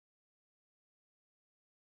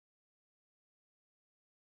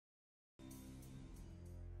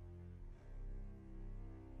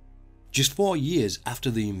Just 4 years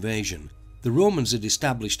after the invasion, the Romans had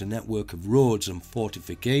established a network of roads and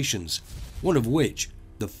fortifications, one of which,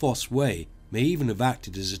 the Fosse Way, may even have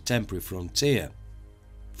acted as a temporary frontier.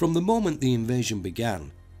 From the moment the invasion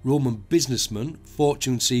began, Roman businessmen,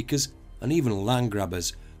 fortune seekers and even land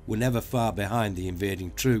grabbers were never far behind the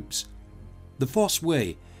invading troops. The Fosse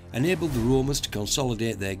Way enabled the Romans to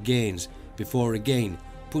consolidate their gains before again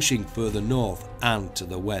pushing further north and to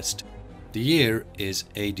the west. The year is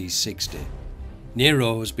AD 60.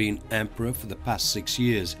 Nero has been emperor for the past 6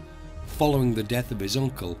 years, following the death of his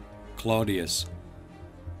uncle, Claudius.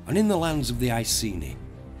 And in the lands of the Iceni,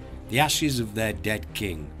 the ashes of their dead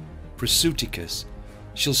king, Prasutagus,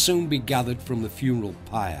 shall soon be gathered from the funeral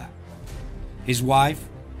pyre. His wife,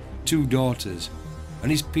 2 daughters, and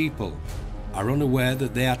his people are unaware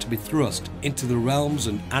that they are to be thrust into the realms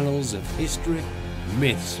and annals of history,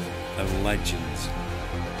 myths, and legends.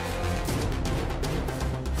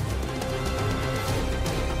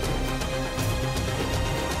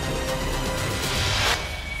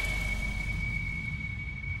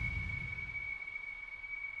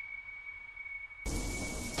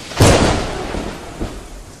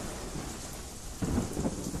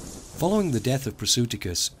 Following the death of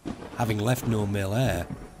Prasutagus, having left no male heir,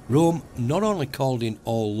 Rome not only called in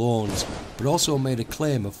all loans, but also made a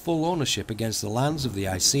claim of full ownership against the lands of the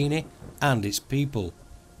Iceni and its people.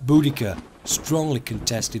 Boudica strongly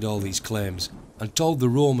contested all these claims and told the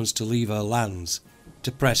Romans to leave her lands.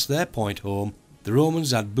 To press their point home, the Romans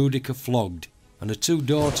had Boudica flogged and her 2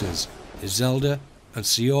 daughters, Iselda and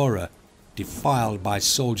Ciora, defiled by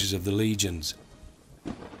soldiers of the legions.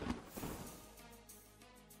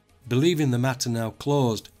 Believing the matter now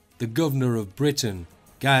closed, the governor of Britain,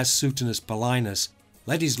 Gaius Suetonius Paulinus,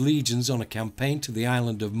 led his legions on a campaign to the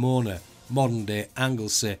island of Mona, modern-day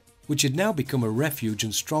Anglesey, which had now become a refuge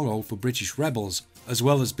and stronghold for British rebels, as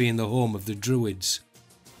well as being the home of the Druids.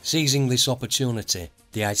 Seizing this opportunity,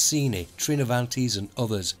 the Iceni, Trinovantes and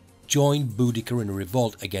others joined Boudica in a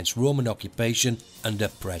revolt against Roman occupation and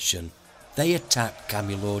oppression. They attacked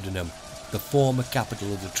Camulodunum, the former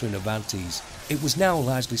capital of the Trinovantes. It was now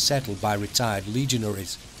largely settled by retired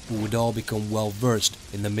legionaries who would all become well versed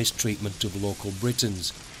in the mistreatment of local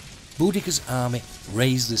Britons. Boudica's army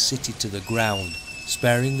razed the city to the ground,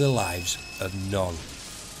 sparing the lives of none.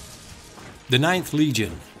 The 9th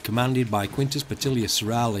Legion, commanded by Quintus Petilius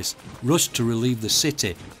Suralis, rushed to relieve the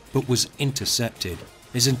city but was intercepted.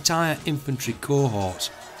 His entire infantry cohorts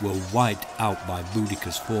were wiped out by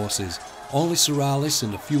Boudica's forces. Only Suralis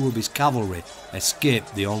and a few of his cavalry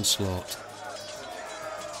escaped the onslaught.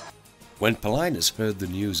 When Paulinus heard the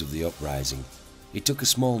news of the uprising, he took a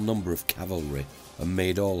small number of cavalry and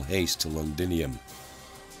made all haste to Londinium.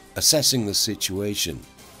 Assessing the situation,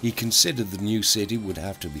 he considered the new city would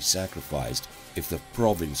have to be sacrificed if the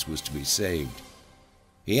province was to be saved.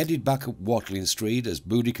 He headed back up Watling Street as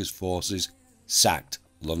Boudica's forces sacked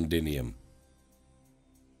Londinium.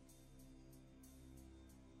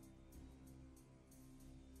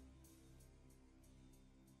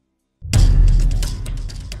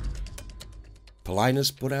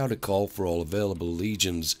 Paulinus put out a call for all available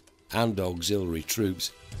legions and auxiliary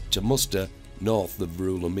troops to muster north of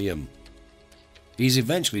Verulamium. He is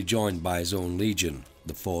eventually joined by his own legion,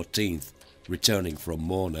 the 14th, returning from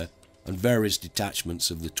Mona, and various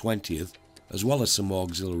detachments of the 20th, as well as some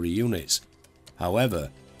auxiliary units. However,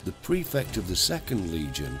 the prefect of the 2nd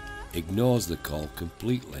Legion ignores the call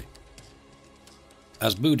completely.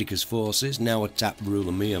 As Boudica's forces now attack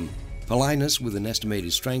Verulamium, Paulinus, with an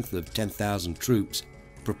estimated strength of 10,000 troops,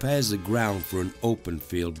 prepares the ground for an open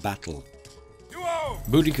field battle.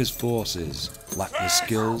 Boudica's forces lack the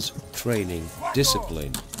skills, training,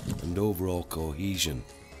 discipline and overall cohesion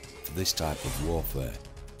for this type of warfare,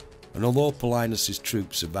 and although Paulinus'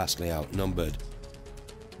 troops are vastly outnumbered,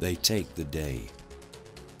 they take the day.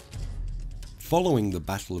 Following the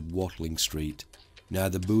Battle of Watling Street,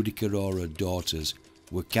 neither Boudica or her daughters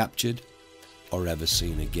were captured or ever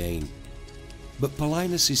seen again. But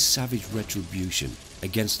Paulinus' savage retribution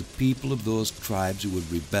against the people of those tribes who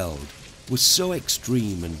had rebelled was so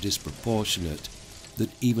extreme and disproportionate that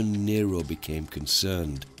even Nero became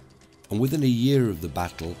concerned, and within a year of the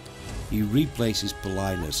battle he replaces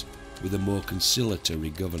Paulinus with a more conciliatory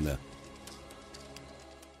governor.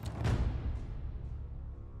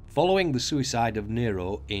 Following the suicide of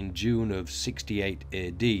Nero in June of 68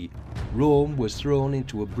 AD, Rome was thrown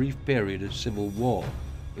into a brief period of civil war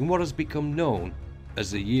in what has become known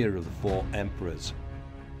as the Year of the Four Emperors.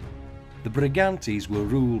 The Brigantes were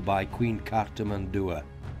ruled by Queen Cartamandua,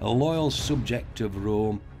 a loyal subject of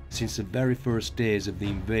Rome since the very first days of the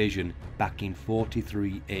invasion back in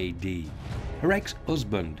 43 AD. Her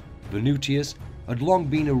ex-husband, Venutius had long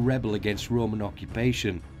been a rebel against Roman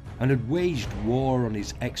occupation and had waged war on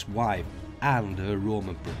his ex-wife and her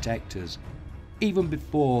Roman protectors. Even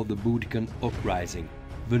before the Boudiccan uprising,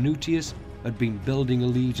 Venutius had been building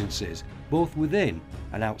allegiances both within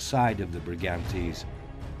and outside of the Brigantes.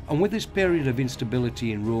 And with this period of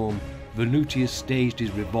instability in Rome, Venutius staged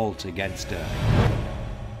his revolt against her.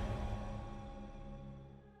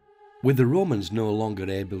 With the Romans no longer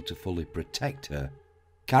able to fully protect her,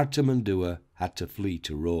 Cartimandua had to flee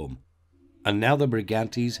to Rome. And now the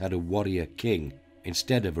Brigantes had a warrior king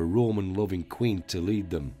instead of a Roman-loving queen to lead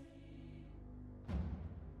them.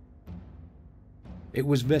 It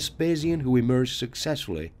was Vespasian who emerged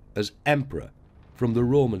successfully as emperor from the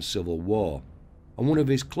Roman Civil War, and one of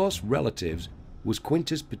his close relatives was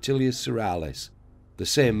Quintus Petilius Ceralis, the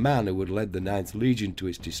same man who had led the 9th Legion to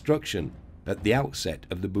its destruction at the outset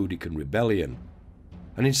of the Boudiccan rebellion.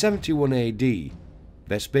 And in 71 AD,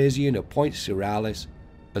 Vespasian appoints Ceralis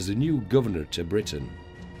as the new governor to Britain.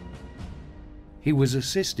 He was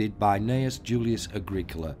assisted by Gnaeus Julius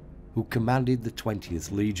Agricola, who commanded the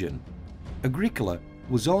 20th Legion. Agricola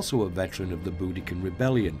was also a veteran of the Boudiccan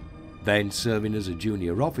rebellion, then serving as a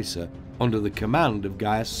junior officer under the command of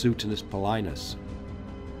Gaius Suetonius Paulinus.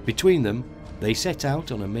 Between them, they set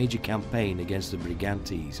out on a major campaign against the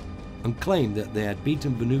Brigantes and claimed that they had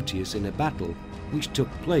beaten Venutius in a battle which took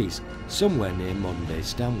place somewhere near modern-day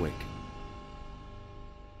Stanwick.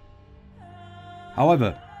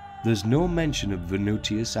 However, there's no mention of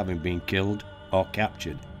Venutius having been killed or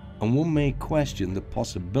captured, and one may question the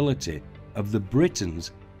possibility of the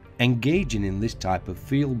Britons engaging in this type of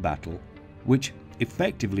field battle, which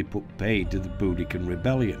effectively put paid to the Boudiccan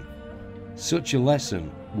rebellion. Such a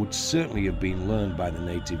lesson would certainly have been learned by the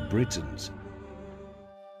native Britons.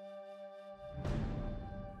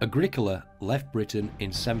 Agricola left Britain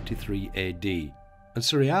in 73 AD, and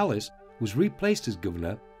Ceralis was replaced as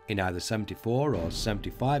governor in either 74 or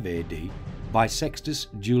 75 AD by Sextus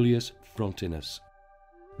Julius Frontinus.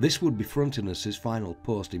 This would be Frontinus's final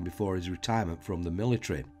posting before his retirement from the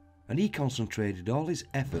military, and he concentrated all his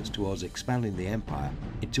efforts towards expanding the empire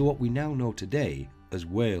into what we now know today as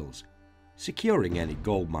Wales, securing any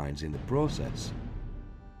gold mines in the process.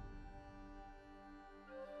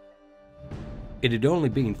 It had only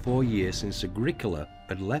been 4 years since Agricola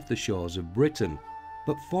had left the shores of Britain,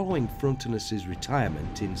 but following Frontinus's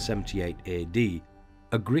retirement in 78 AD,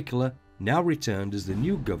 Agricola now returned as the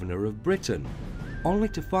new governor of Britain, only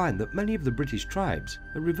to find that many of the British tribes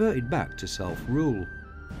had reverted back to self-rule.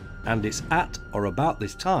 And it's at or about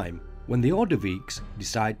this time when the Ordoviques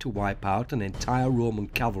decide to wipe out an entire Roman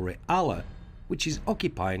cavalry ala which is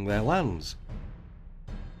occupying their lands.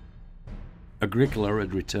 Agricola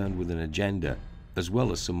had returned with an agenda, as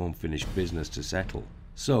well as some unfinished business to settle.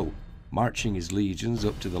 So, marching his legions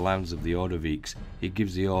up to the lands of the Ordoviques, he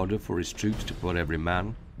gives the order for his troops to put every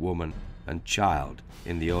man, woman and child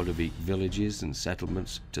in the Ordovique villages and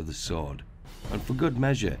settlements to the sword, and for good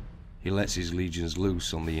measure he lets his legions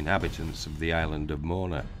loose on the inhabitants of the island of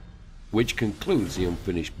Mona, which concludes the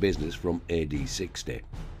unfinished business from AD 60.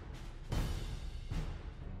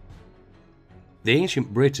 The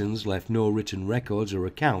ancient Britons left no written records or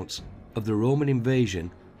accounts of the Roman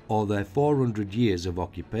invasion or their 400 years of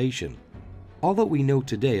occupation. All that we know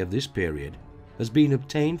today of this period has been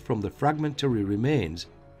obtained from the fragmentary remains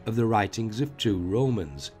of the writings of two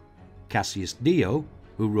Romans, Cassius Dio,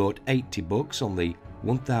 who wrote 80 books on the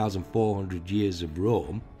 1400 years of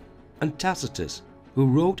Rome, and Tacitus, who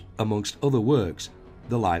wrote, amongst other works,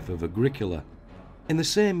 the life of Agricola. In the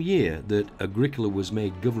same year that Agricola was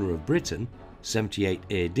made governor of Britain, 78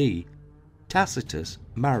 AD, Tacitus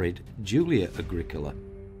married Julia Agricola,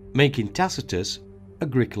 making Tacitus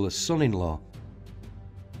Agricola's son-in-law.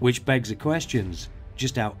 Which begs the questions,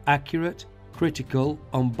 just how accurate, critical,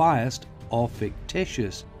 unbiased or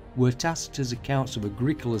fictitious were Tacitus' accounts of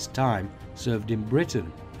Agricola's time served in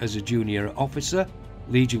Britain as a junior officer,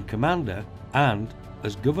 legion commander and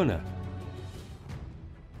as governor?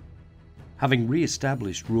 Having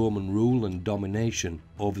re-established Roman rule and domination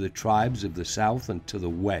over the tribes of the south and to the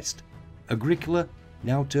west, Agricola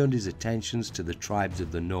now turned his attentions to the tribes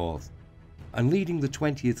of the north, and leading the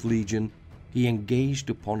 20th Legion, he engaged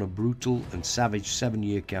upon a brutal and savage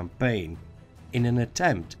 7-year campaign in an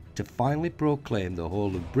attempt to finally proclaim the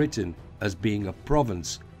whole of Britain as being a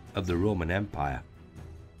province of the Roman Empire.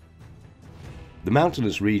 The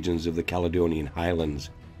mountainous regions of the Caledonian Highlands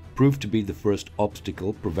proved to be the first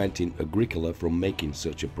obstacle preventing Agricola from making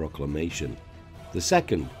such a proclamation. The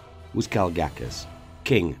second was Calgacus,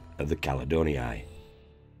 king of the Caledonii.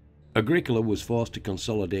 Agricola was forced to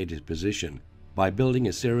consolidate his position by building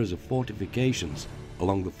a series of fortifications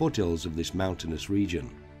along the foothills of this mountainous region.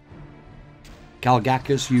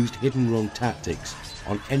 Calgacus used hit-and-run tactics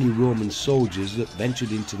on any Roman soldiers that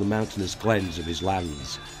ventured into the mountainous glens of his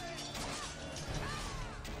lands.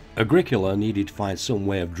 Agricola needed to find some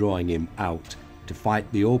way of drawing him out to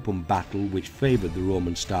fight the open battle which favoured the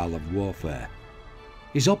Roman style of warfare.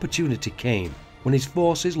 His opportunity came when his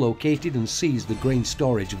forces located and seized the grain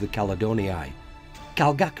storage of the Caledonii.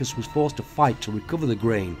 Calgacus was forced to fight to recover the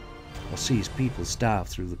grain or see his people starve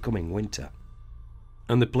through the coming winter.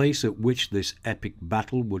 And the place at which this epic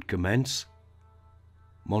battle would commence?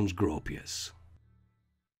 Mons Gropius.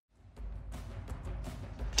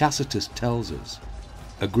 Tacitus tells us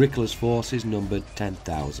Agricola's forces numbered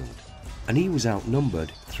 10,000, and he was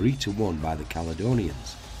outnumbered 3-1 by the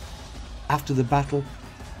Caledonians. After the battle,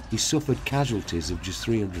 he suffered casualties of just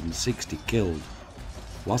 360 killed,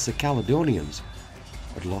 whilst the Caledonians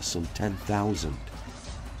had lost some 10,000.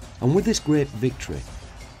 And with this great victory,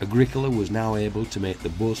 Agricola was now able to make the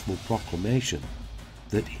boastful proclamation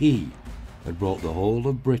that he had brought the whole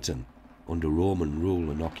of Britain under Roman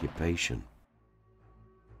rule and occupation.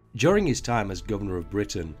 During his time as governor of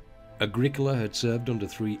Britain, Agricola had served under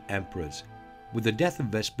 3 emperors. With the death of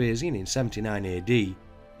Vespasian in 79 AD,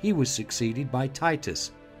 he was succeeded by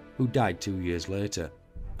Titus, who died 2 years later,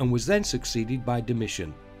 and was then succeeded by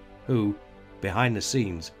Domitian, who, behind the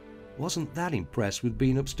scenes, wasn't that impressed with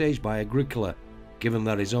being upstaged by Agricola, given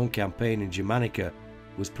that his own campaign in Germanica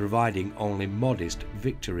was providing only modest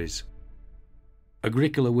victories.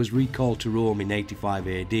 Agricola was recalled to Rome in 85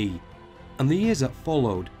 AD, and the years that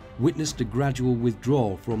followed witnessed a gradual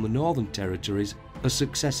withdrawal from the northern territories as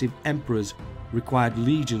successive emperors required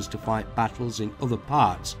legions to fight battles in other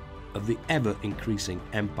parts of the ever-increasing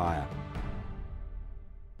empire.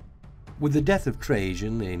 With the death of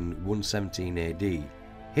Trajan in 117 AD,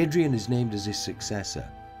 Hadrian is named as his successor,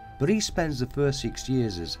 but he spends the first 6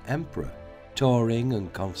 years as emperor touring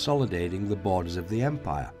and consolidating the borders of the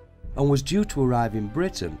empire, and was due to arrive in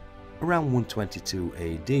Britain around 122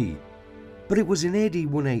 AD. But it was in AD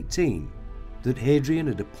 118 that Hadrian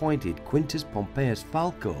had appointed Quintus Pompeius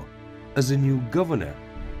Falco as the new governor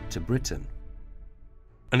to Britain.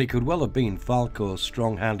 And it could well have been Falco's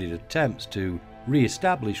strong-handed attempts to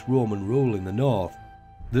re-establish Roman rule in the north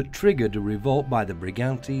that triggered a revolt by the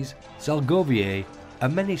Brigantes, Salgoviae,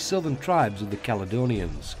 and many southern tribes of the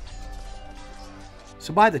Caledonians.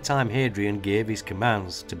 So by the time Hadrian gave his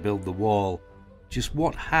commands to build the wall, just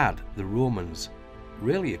what had the Romans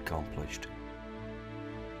really accomplished?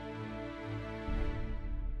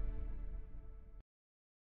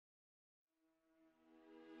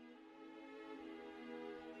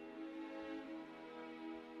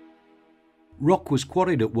 Rock was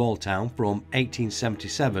quarried at Walltown from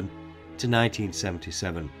 1877 to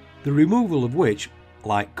 1977, the removal of which,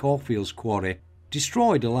 like Caulfield's quarry,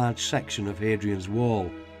 destroyed a large section of Hadrian's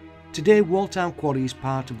wall. Today, Walltown Quarry is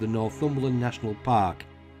part of the Northumberland National Park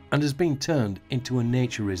and has been turned into a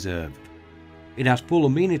nature reserve. It has full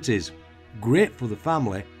amenities, great for the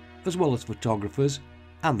family, as well as photographers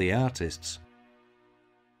and the artists.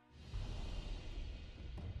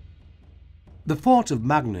 The fort of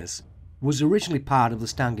Magnus was originally part of the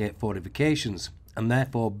Stangate fortifications and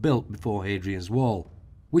therefore built before Hadrian's wall,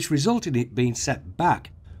 which resulted in it being set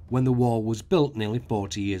back when the wall was built nearly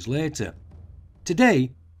 40 years later.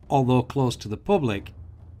 Today, although close to the public,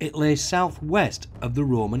 it lays southwest of the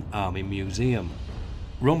Roman Army Museum.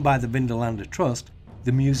 Run by the Vindolanda Trust,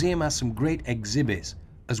 the museum has some great exhibits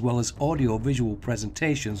as well as audio-visual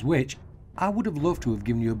presentations which I would have loved to have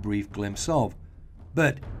given you a brief glimpse of,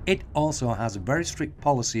 but it also has a very strict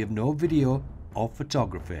policy of no video or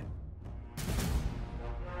photography.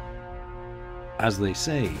 As they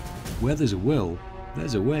say, where there's a will,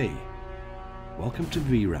 there's a way. Welcome to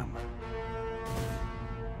VRAM.